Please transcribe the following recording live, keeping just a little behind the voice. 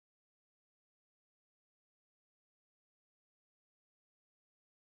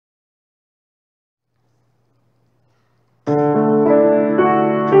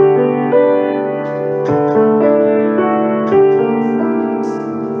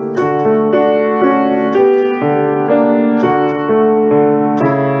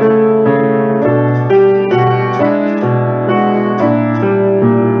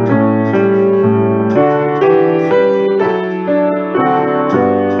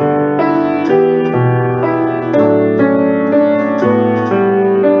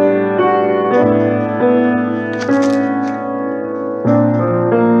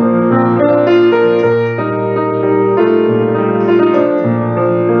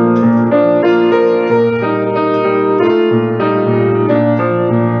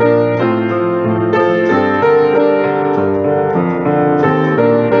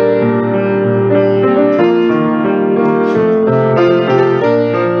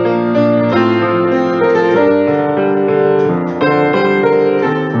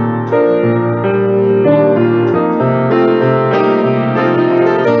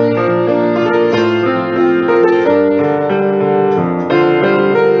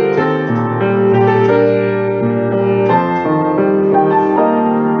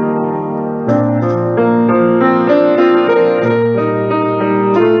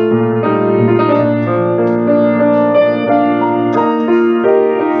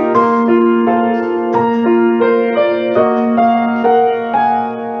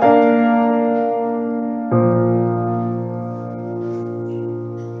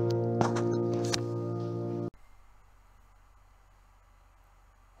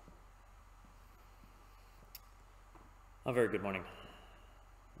A very good morning.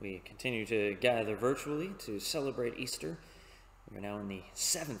 We continue to gather virtually to celebrate Easter. We are now in the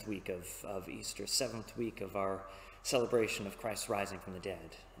seventh week of Easter, seventh week of our celebration of Christ rising from the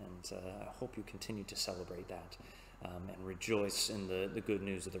dead. And I hope you continue to celebrate that and rejoice in the good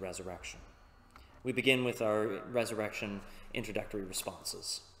news of the resurrection. We begin with our resurrection introductory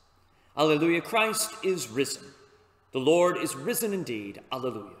responses. Alleluia, Christ is risen. The Lord is risen indeed.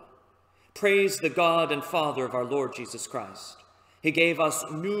 Alleluia. Praise the God and Father of our Lord Jesus Christ. He gave us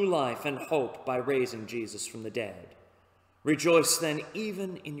new life and hope by raising Jesus from the dead. Rejoice then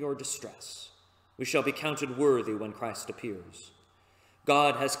even in your distress. We shall be counted worthy when Christ appears.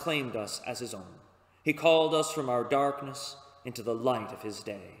 God has claimed us as his own. He called us from our darkness into the light of his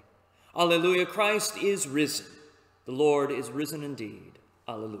day. Alleluia, Christ is risen. The Lord is risen indeed.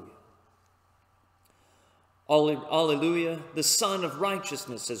 Alleluia. Alleluia, the Son of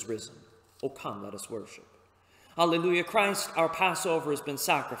righteousness has risen. O come, let us worship. Alleluia, Christ, our Passover has been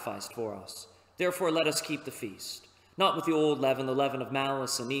sacrificed for us. Therefore let us keep the feast, not with the old leaven, the leaven of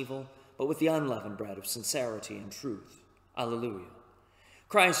malice and evil, but with the unleavened bread of sincerity and truth. Alleluia.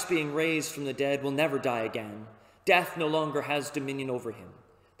 Christ, being raised from the dead, will never die again. Death no longer has dominion over him.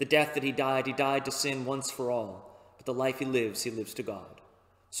 The death that he died to sin once for all, but the life he lives to God.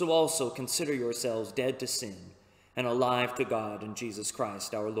 So also consider yourselves dead to sin and alive to God in Jesus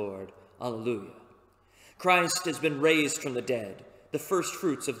Christ our Lord. Alleluia. Christ has been raised from the dead, the first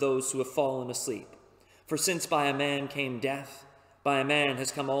fruits of those who have fallen asleep. For since by a man came death, by a man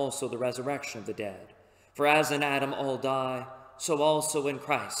has come also the resurrection of the dead. For as in Adam all die, so also in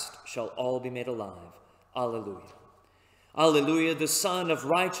Christ shall all be made alive. Alleluia. Alleluia, the Son of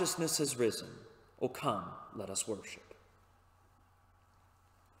righteousness has risen. O come, let us worship.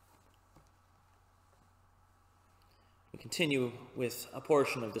 We continue with a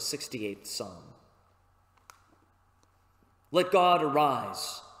portion of the 68th Psalm. Let God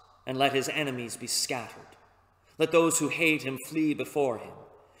arise, and let his enemies be scattered. Let those who hate him flee before him.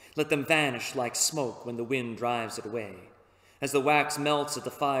 Let them vanish like smoke when the wind drives it away. As the wax melts at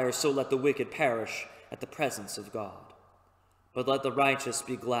the fire, so let the wicked perish at the presence of God. But let the righteous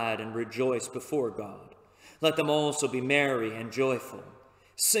be glad and rejoice before God. Let them also be merry and joyful.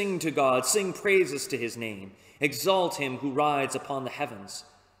 Sing to God, sing praises to his name. Exalt him who rides upon the heavens.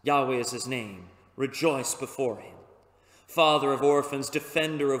 Yahweh is his name. Rejoice before him. Father of orphans,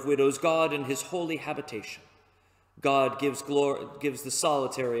 defender of widows, God in his holy habitation. God gives the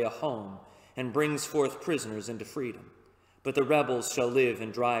solitary a home and brings forth prisoners into freedom. But the rebels shall live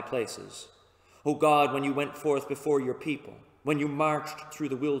in dry places. O God, when you went forth before your people, when you marched through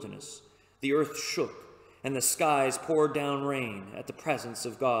the wilderness, the earth shook and the skies poured down rain at the presence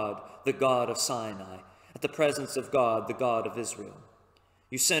of God, the God of Sinai, at the presence of God, the God of Israel.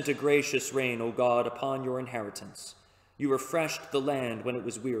 You sent a gracious rain, O God, upon your inheritance. You refreshed the land when it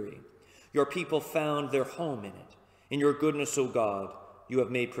was weary. Your people found their home in it. In your goodness, O God, you have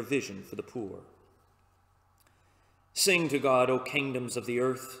made provision for the poor. Sing to God, O kingdoms of the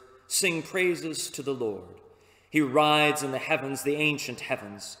earth. Sing praises to the Lord. He rides in the heavens, the ancient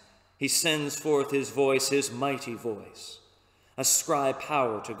heavens. He sends forth his voice, his mighty voice. Ascribe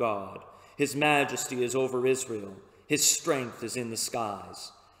power to God. His majesty is over Israel. His strength is in the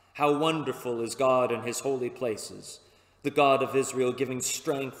skies. How wonderful is God in his holy places, the God of Israel giving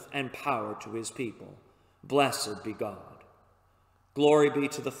strength and power to his people. Blessed be God. Glory be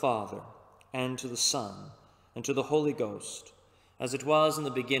to the Father, and to the Son, and to the Holy Ghost, as it was in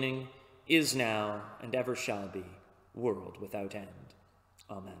the beginning, is now, and ever shall be, world without end.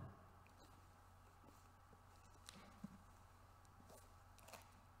 Amen.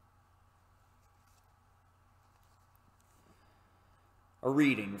 A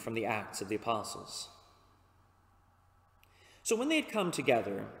reading from the Acts of the Apostles. So when they had come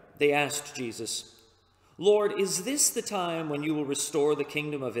together, they asked Jesus, Lord, is this the time when you will restore the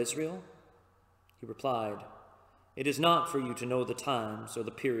kingdom of Israel? He replied, It is not for you to know the times or the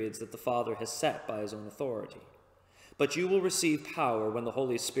periods that the Father has set by his own authority. But you will receive power when the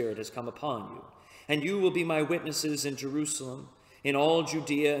Holy Spirit has come upon you, and you will be my witnesses in Jerusalem, in all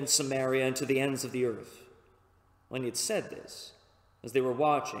Judea and Samaria, and to the ends of the earth. When he had said this, as they were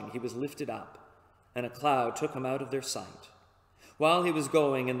watching, he was lifted up, and a cloud took him out of their sight. While he was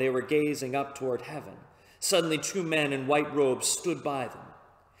going and they were gazing up toward heaven, suddenly 2 men in white robes stood by them.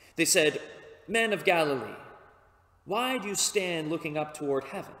 They said, Men of Galilee, why do you stand looking up toward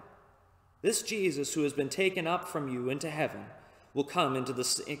heaven? This Jesus who has been taken up from you into heaven will come in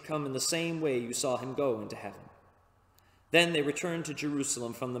the same way you saw him go into heaven. Then they returned to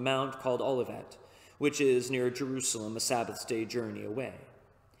Jerusalem from the mount called Olivet, which is near Jerusalem, a Sabbath day journey away.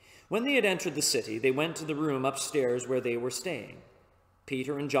 When they had entered the city, they went to the room upstairs where they were staying.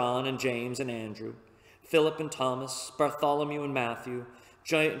 Peter and John and James and Andrew, Philip and Thomas, Bartholomew and Matthew,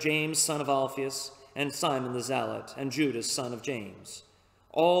 James son of Alphaeus, and Simon the Zealot, and Judas son of James.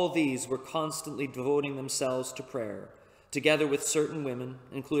 All these were constantly devoting themselves to prayer, together with certain women,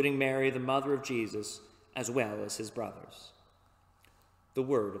 including Mary, the mother of Jesus, as well as his brothers. The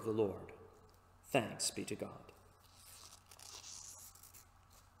word of the Lord. Thanks be to God.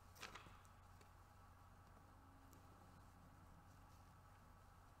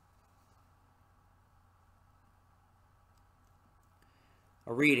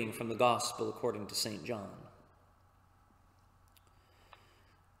 A reading from the Gospel according to St. John.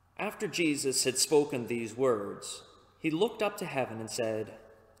 After Jesus had spoken these words, he looked up to heaven and said,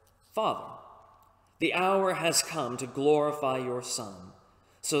 Father, the hour has come to glorify your Son,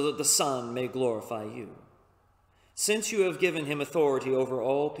 so that the Son may glorify you. Since you have given him authority over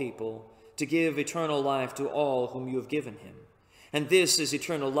all people, to give eternal life to all whom you have given him. And this is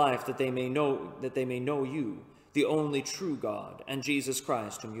eternal life, that they may know you, the only true God, and Jesus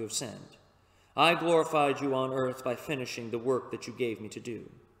Christ whom you have sent. I glorified you on earth by finishing the work that you gave me to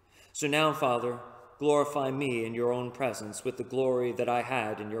do. So now, Father, glorify me in your own presence with the glory that I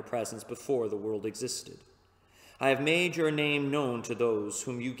had in your presence before the world existed. I have made your name known to those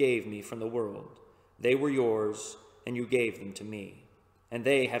whom you gave me from the world. They were yours, and you gave them to me, and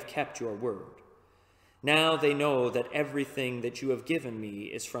they have kept your word. Now they know that everything that you have given me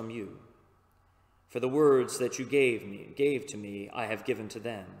is from you. For the words that you gave to me, I have given to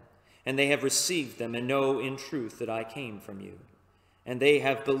them, and they have received them and know in truth that I came from you, and they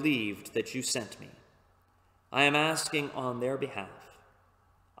have believed that you sent me. I am asking on their behalf.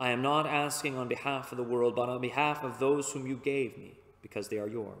 I am not asking on behalf of the world, but on behalf of those whom you gave me, because they are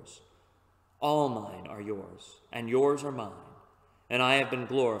yours. All mine are yours, and yours are mine, and I have been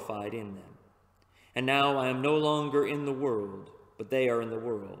glorified in them. And now I am no longer in the world, but they are in the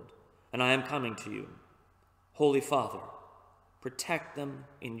world, and I am coming to you. Holy Father, protect them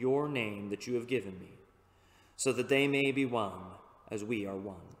in your name that you have given me, so that they may be one as we are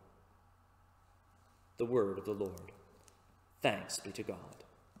one. The word of the Lord. Thanks be to God.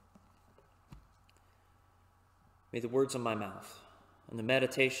 May the words of my mouth and the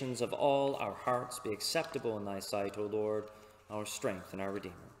meditations of all our hearts be acceptable in thy sight, O Lord, our strength and our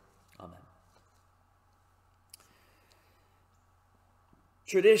Redeemer. Amen.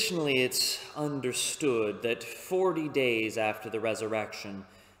 Traditionally, it's understood that 40 days after the resurrection,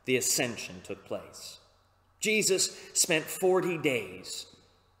 the ascension took place. Jesus spent 40 days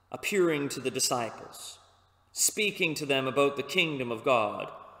appearing to the disciples, speaking to them about the kingdom of God,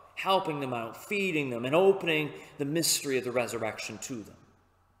 helping them out, feeding them, and opening the mystery of the resurrection to them.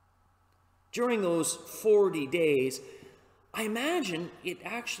 During those 40 days, I imagine it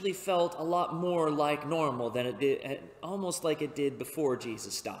actually felt a lot more like normal than it did, almost like it did before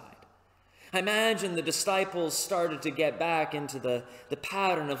Jesus died. I imagine the disciples started to get back into the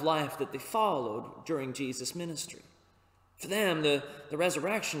pattern of life that they followed during Jesus' ministry. For them, the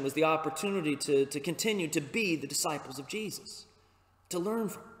resurrection was the opportunity to continue to be the disciples of Jesus, to learn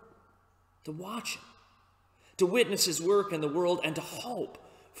from him, to watch him, to witness his work in the world, and to hope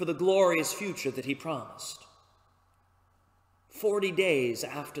for the glorious future that he promised. 40 days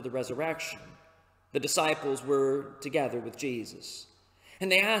after the resurrection, the disciples were together with Jesus.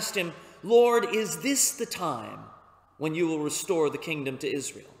 And they asked him, Lord, is this the time when you will restore the kingdom to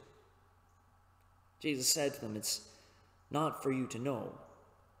Israel? Jesus said to them, it's not for you to know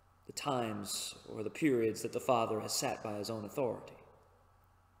the times or the periods that the Father has set by his own authority,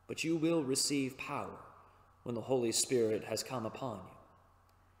 but you will receive power when the Holy Spirit has come upon you.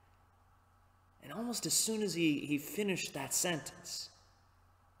 And almost as soon as he finished that sentence,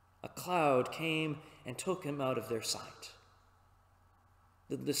 a cloud came and took him out of their sight.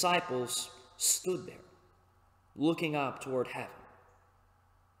 The disciples stood there, looking up toward heaven.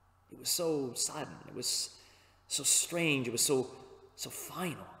 It was so sudden, it was so strange, it was so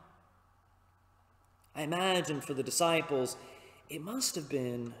final. I imagine for the disciples, it must have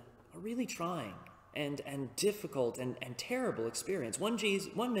been a really trying and difficult and terrible experience.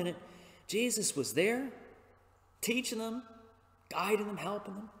 One minute, Jesus was there, teaching them, guiding them,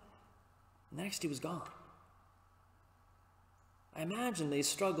 helping them. Next, he was gone. I imagine they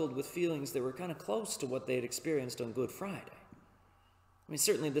struggled with feelings that were kind of close to what they had experienced on Good Friday. I mean,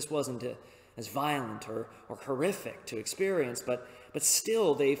 certainly this wasn't as violent or horrific to experience, but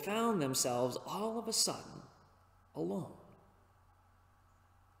still they found themselves all of a sudden alone.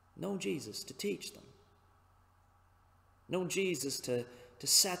 No Jesus to teach them. No Jesus to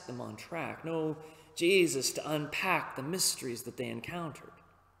set them on track. No Jesus to unpack the mysteries that they encountered.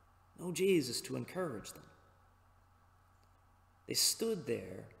 no Jesus to encourage them. They stood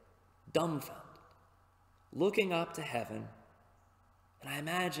there, dumbfounded, looking up to heaven, and I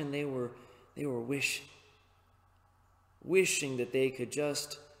imagine they were wishing that they could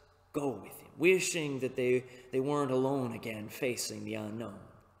just go with him, wishing that they weren't alone again facing the unknown.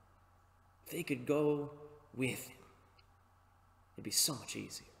 If they could go with him, it'd be so much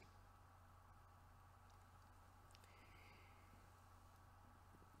easier.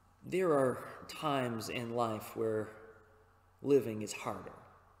 There are times in life where living is harder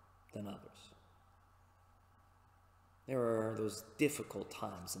than others. There are those difficult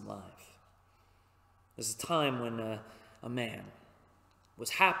times in life. There's a time when a man was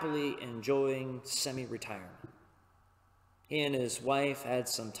happily enjoying semi-retirement. He and his wife had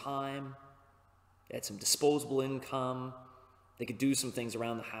some time, they had some disposable income, they could do some things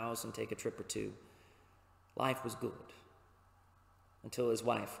around the house and take a trip or two. Life was good until his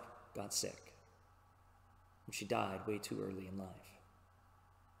wife got sick. And she died way too early in life.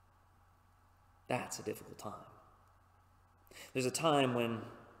 That's a difficult time. There's a time when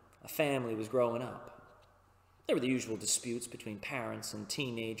a family was growing up. There were the usual disputes between parents and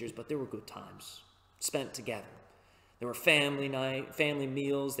teenagers, but there were good times spent together. There were family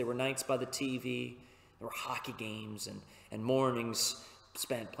meals, there were nights by the TV, there were hockey games and mornings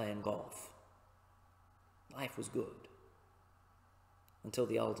spent playing golf. Life was good until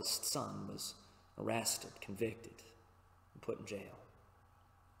the eldest son was arrested, convicted, and put in jail.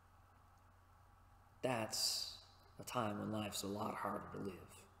 That's a time when life's a lot harder to live.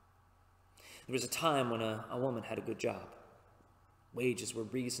 There was a time when a woman had a good job. Wages were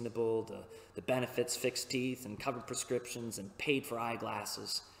reasonable, the benefits fixed teeth and covered prescriptions and paid for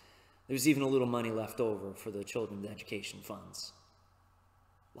eyeglasses. There was even a little money left over for the children's education funds.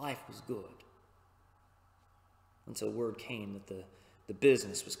 Life was good until word came that the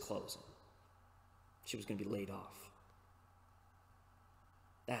business was closing. She was going to be laid off.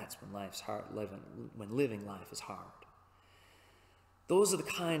 That's when life's hard, when living life is hard. Those are the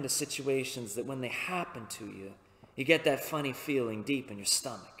kind of situations that when they happen to you, you get that funny feeling deep in your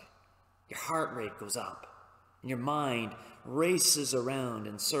stomach. Your heart rate goes up, and your mind races around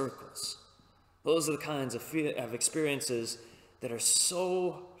in circles. Those are the kinds of experiences that are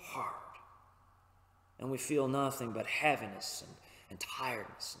so hard, and we feel nothing but heaviness and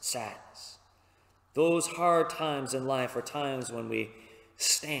tiredness and sadness. Those hard times in life are times when we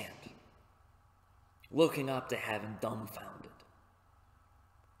stand, looking up to heaven, dumbfounded.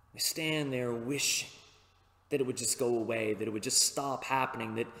 We stand there wishing that it would just go away, that it would just stop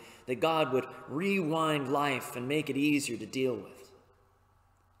happening, that God would rewind life and make it easier to deal with.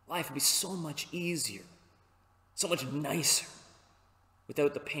 Life would be so much easier, so much nicer,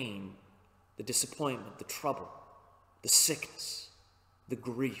 without the pain, the disappointment, the trouble, the sickness, the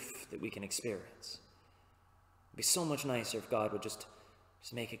grief that we can experience. It'd be so much nicer if God would just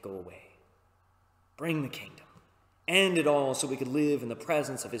make it go away. Bring the kingdom. End it all so we could live in the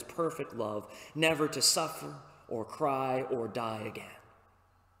presence of his perfect love, never to suffer or cry or die again.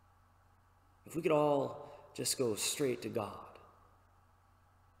 If we could all just go straight to God,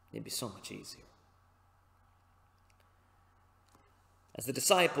 it'd be so much easier. As the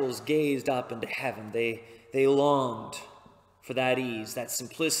disciples gazed up into heaven, they longed for that ease, that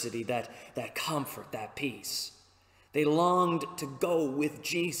simplicity, that comfort, that peace. They longed to go with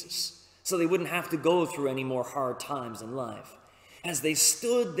Jesus so they wouldn't have to go through any more hard times in life. As they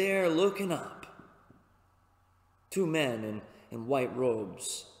stood there looking up, two men in white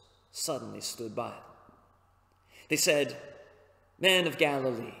robes suddenly stood by them. They said, "Men of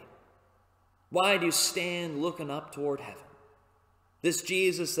Galilee, why do you stand looking up toward heaven? This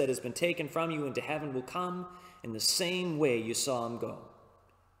Jesus that has been taken from you into heaven will come in the same way you saw him go."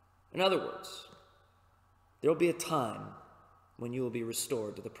 In other words, there will be a time when you will be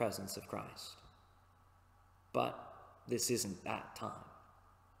restored to the presence of Christ. But this isn't that time.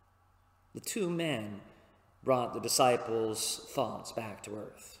 The two men brought the disciples' thoughts back to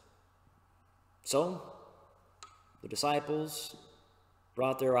earth. So, the disciples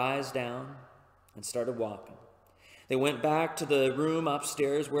brought their eyes down and started walking. They went back to the room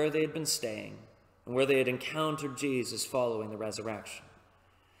upstairs where they had been staying and where they had encountered Jesus following the resurrection.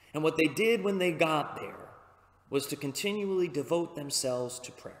 And what they did when they got there was to continually devote themselves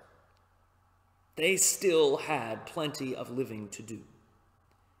to prayer. They still had plenty of living to do.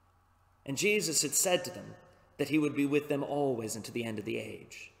 And Jesus had said to them that he would be with them always unto the end of the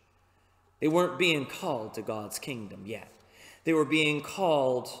age. They weren't being called to God's kingdom yet. They were being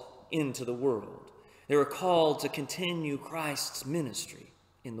called into the world. They were called to continue Christ's ministry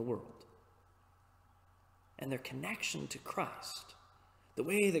in the world. And their connection to Christ, The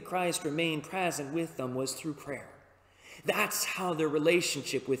way that Christ remained present with them was through prayer. That's how their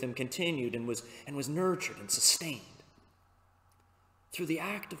relationship with him continued and was nurtured and sustained. Through the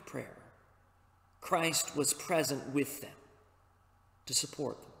act of prayer, Christ was present with them to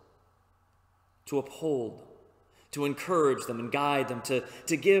support them, to uphold them, to encourage them and guide them,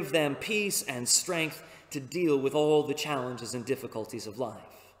 to give them peace and strength to deal with all the challenges and difficulties of life.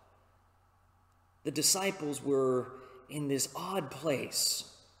 The disciples were in this odd place,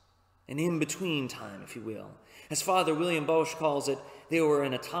 an in-between time, if you will. As Father William Bosch calls it, they were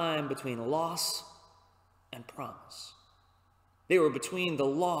in a time between loss and promise. They were between the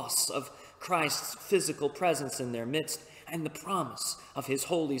loss of Christ's physical presence in their midst and the promise of his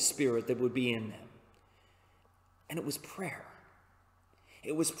Holy Spirit that would be in them. And it was prayer.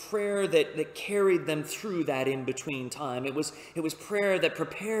 It was prayer that carried them through that in-between time. It was prayer that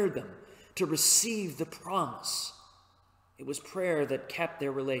prepared them to receive the promise. It was prayer that kept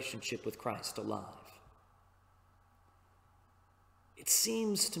their relationship with Christ alive. It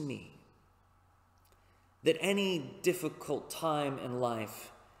seems to me that any difficult time in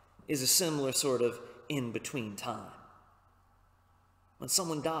life is a similar sort of in-between time. When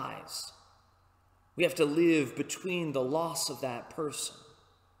someone dies, we have to live between the loss of that person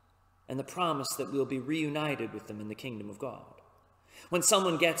and the promise that we'll be reunited with them in the kingdom of God. When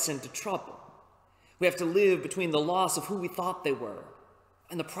someone gets into trouble, we have to live between the loss of who we thought they were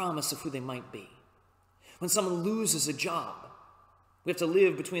and the promise of who they might be. When someone loses a job, we have to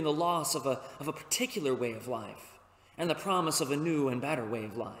live between the loss of a particular way of life and the promise of a new and better way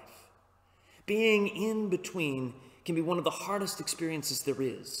of life. Being in between can be one of the hardest experiences there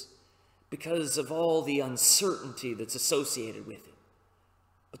is because of all the uncertainty that's associated with it.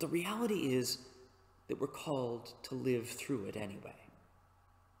 But the reality is that we're called to live through it anyway.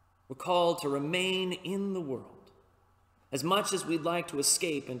 We're called to remain in the world as much as we'd like to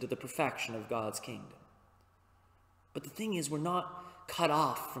escape into the perfection of God's kingdom. But the thing is, we're not cut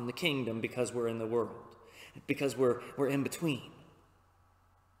off from the kingdom because we're in the world, because we're in between.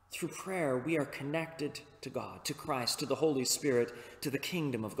 Through prayer, we are connected to God, to Christ, to the Holy Spirit, to the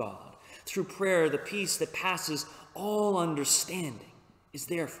kingdom of God. Through prayer, the peace that passes all understanding is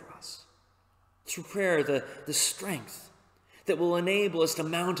there for us. Through prayer, the strength that will enable us to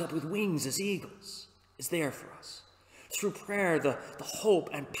mount up with wings as eagles is there for us. Through prayer, the hope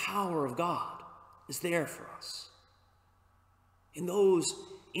and power of God is there for us. In those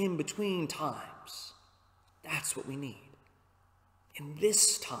in-between times, that's what we need. In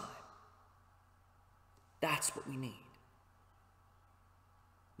this time, that's what we need.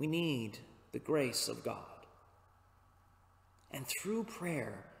 We need the grace of God. And through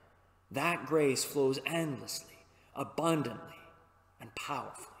prayer, that grace flows endlessly, abundantly, and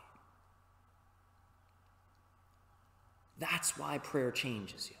powerfully. That's why prayer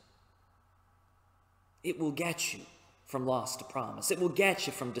changes you. It will get you from loss to promise. It will get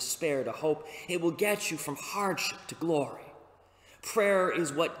you from despair to hope. It will get you from hardship to glory. Prayer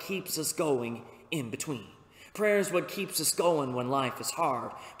is what keeps us going in between. Prayer is what keeps us going when life is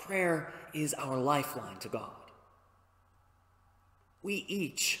hard. Prayer is our lifeline to God. We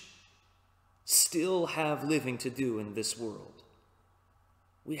each still have living to do in this world.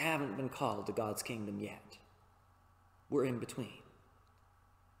 We haven't been called to God's kingdom yet. We're in between.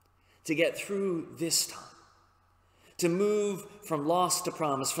 To get through this time, to move from loss to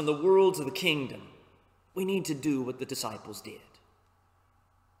promise, from the world to the kingdom, we need to do what the disciples did.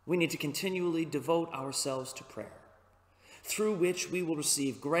 We need to continually devote ourselves to prayer, through which we will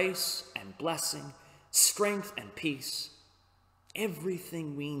receive grace and blessing, strength and peace,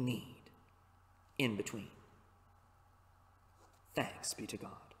 everything we need in between. Thanks be to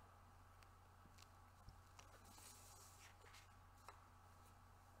God.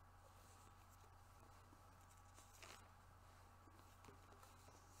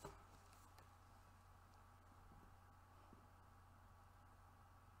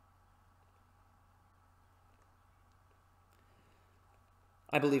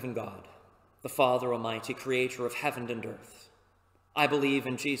 I believe in God, the Father Almighty, creator of heaven and earth. I believe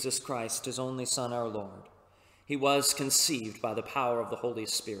in Jesus Christ, his only Son, our Lord. He was conceived by the power of the Holy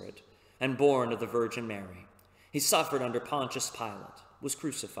Spirit and born of the Virgin Mary. He suffered under Pontius Pilate, was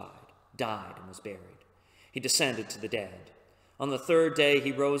crucified, died, and was buried. He descended to the dead. On the third day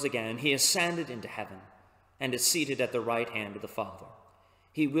he rose again. He ascended into heaven and is seated at the right hand of the Father.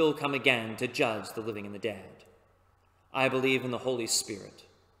 He will come again to judge the living and the dead. I believe in the Holy Spirit,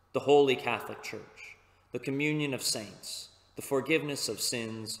 the Holy Catholic Church, the communion of saints, the forgiveness of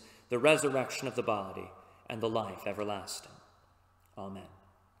sins, the resurrection of the body, and the life everlasting. Amen.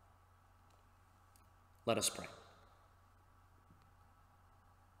 Let us pray.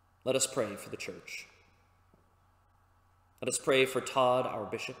 Let us pray for the Church. Let us pray for Todd, our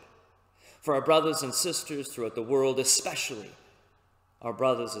bishop, for our brothers and sisters throughout the world, especially our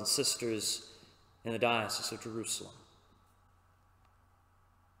brothers and sisters in the Diocese of Jerusalem.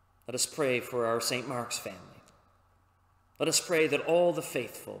 Let us pray for our St. Mark's family. Let us pray that all the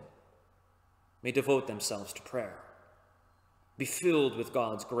faithful may devote themselves to prayer, be filled with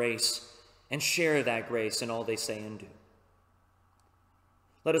God's grace, and share that grace in all they say and do.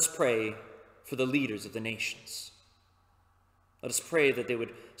 Let us pray for the leaders of the nations. Let us pray that they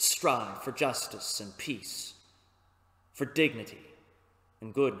would strive for justice and peace, for dignity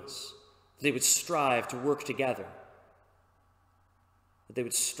and goodness, that they would strive to work together, that they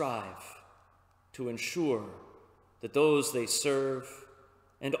would strive to ensure that those they serve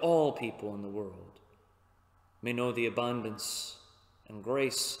and all people in the world may know the abundance and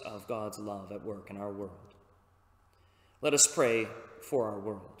grace of God's love at work in our world. Let us pray for our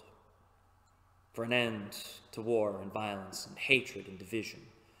world, for an end to war and violence and hatred and division,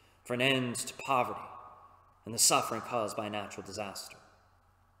 for an end to poverty and the suffering caused by natural disaster.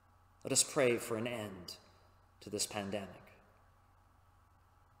 Let us pray for an end to this pandemic.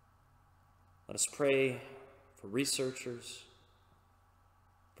 Let us pray for researchers,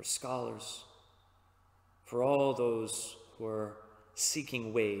 for scholars, for all those who are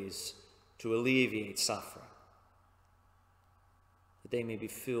seeking ways to alleviate suffering, that they may be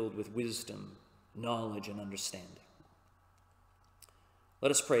filled with wisdom, knowledge, and understanding.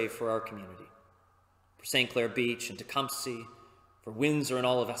 Let us pray for our community, for St. Clair Beach and Tecumseh, for Windsor and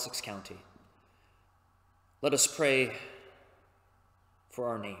all of Essex County. Let us pray for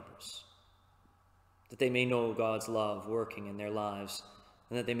our neighbors, that they may know God's love working in their lives,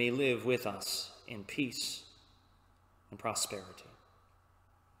 and that they may live with us in peace and prosperity.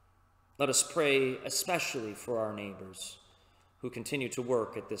 Let us pray especially for our neighbors who continue to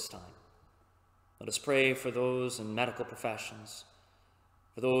work at this time. Let us pray for those in medical professions,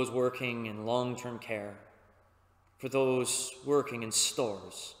 for those working in long-term care, for those working in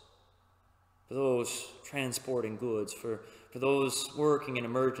stores, for those transporting goods, for those working in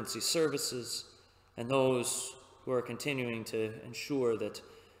emergency services, and those who are continuing to ensure that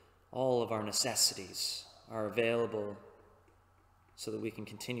all of our necessities are available so that we can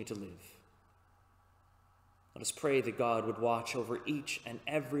continue to live. Let us pray that God would watch over each and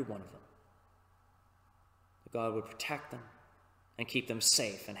every one of them, that God would protect them and keep them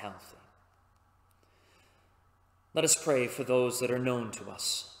safe and healthy. Let us pray for those that are known to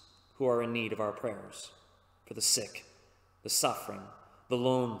us, who are in need of our prayers, for the sick, the suffering, the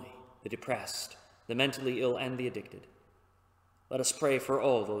lonely, the depressed, the mentally ill, and the addicted. Let us pray for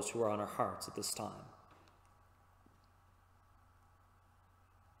all those who are on our hearts at this time.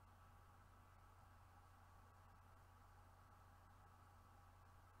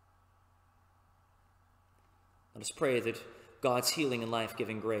 Let us pray that God's healing and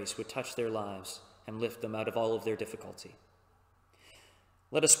life-giving grace would touch their lives and lift them out of all of their difficulty.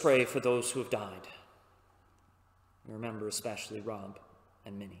 Let us pray for those who have died. We remember especially Rob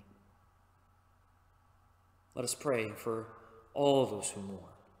and Minnie. Let us pray for all those who mourn,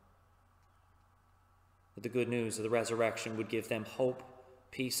 that the good news of the resurrection would give them hope,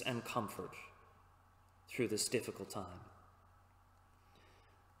 peace, and comfort through this difficult time.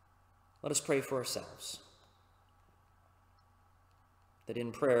 Let us pray for ourselves, that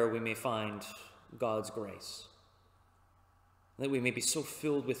in prayer we may find God's grace, that we may be so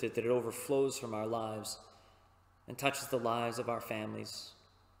filled with it that it overflows from our lives and touches the lives of our families,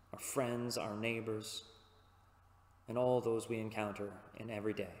 our friends, our neighbors, and all those we encounter in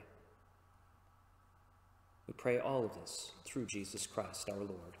every day. We pray all of this through Jesus Christ our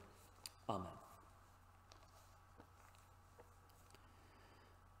Lord. Amen.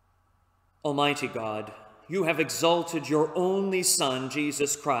 Almighty God, you have exalted your only Son,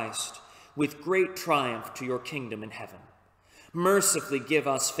 Jesus Christ, with great triumph to your kingdom in heaven. Mercifully give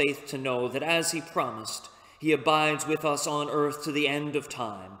us faith to know that as he promised, he abides with us on earth to the end of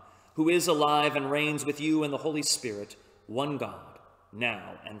time, who is alive and reigns with you in the Holy Spirit, one God,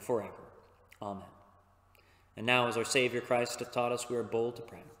 now and forever. Amen. And now, as our Savior Christ hath taught us, we are bold to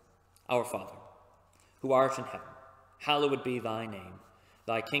pray. Our Father, who art in heaven, hallowed be thy name.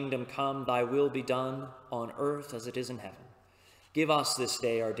 Thy kingdom come, thy will be done, on earth as it is in heaven. Give us this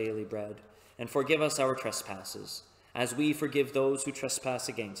day our daily bread, and forgive us our trespasses, as we forgive those who trespass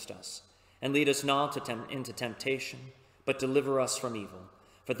against us. And lead us not into temptation, but deliver us from evil.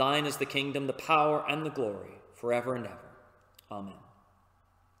 For thine is the kingdom, the power, and the glory, forever and ever. Amen.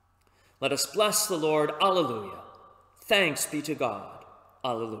 Let us bless the Lord. Alleluia. Thanks be to God.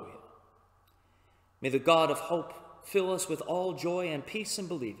 Alleluia. May the God of hope fill us with all joy and peace in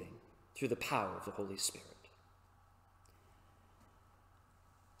believing through the power of the Holy Spirit.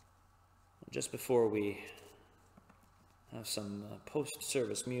 Just before we have some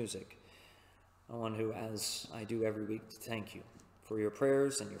post-service music, I want to, as I do every week, to thank you for your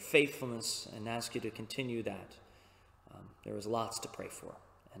prayers and your faithfulness and ask you to continue that. There is lots to pray for,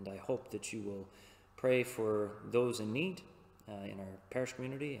 and I hope that you will pray for those in need in our parish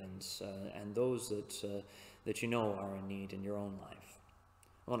community and those that you know are in need in your own life.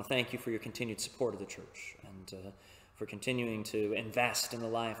 I want to thank you for your continued support of the church and for continuing to invest in the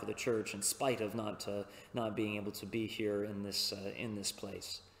life of the church in spite of not being able to be here in this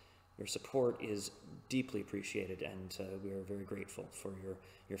place. Your support is deeply appreciated, and we are very grateful for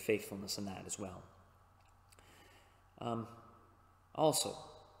your faithfulness in that as well. Also,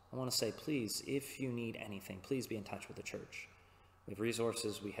 I want to say, please, if you need anything, please be in touch with the church. We have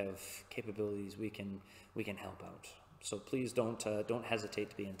resources, we have capabilities, we can help out. So please don't hesitate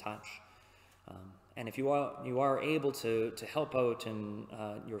to be in touch. And if you are able to help out in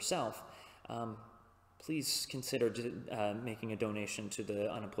yourself, please consider making a donation to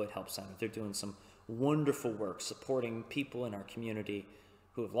the Unemployed Help Center. They're doing some wonderful work supporting people in our community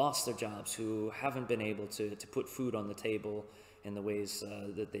who have lost their jobs, who haven't been able to put food on the table in the ways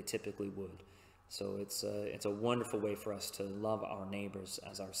that they typically would. So it's a wonderful way for us to love our neighbors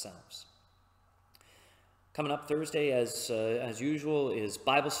as ourselves. Coming up Thursday, as usual, is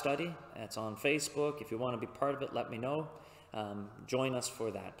Bible study. It's on Facebook. If you want to be part of it, let me know. Join us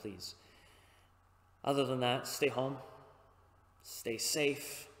for that, please. Other than that, stay home, stay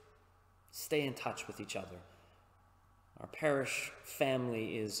safe, stay in touch with each other. Our parish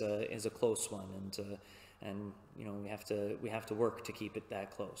family is a close one, and you know, we have to work to keep it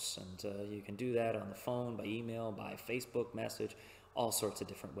that close. And you can do that on the phone, by email, by Facebook message, all sorts of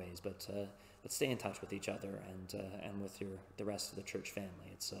different ways. But stay in touch with each other and with the rest of the church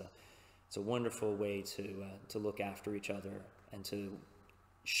family. It's a wonderful way to look after each other and to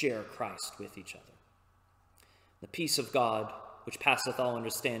share Christ with each other. The peace of God, which passeth all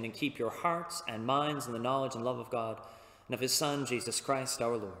understanding, keep your hearts and minds in the knowledge and love of God and of his Son, Jesus Christ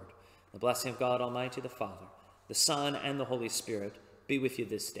our Lord. The blessing of God Almighty, the Father, the Son, and the Holy Spirit be with you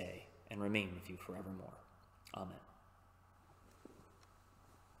this day and remain with you forevermore. Amen.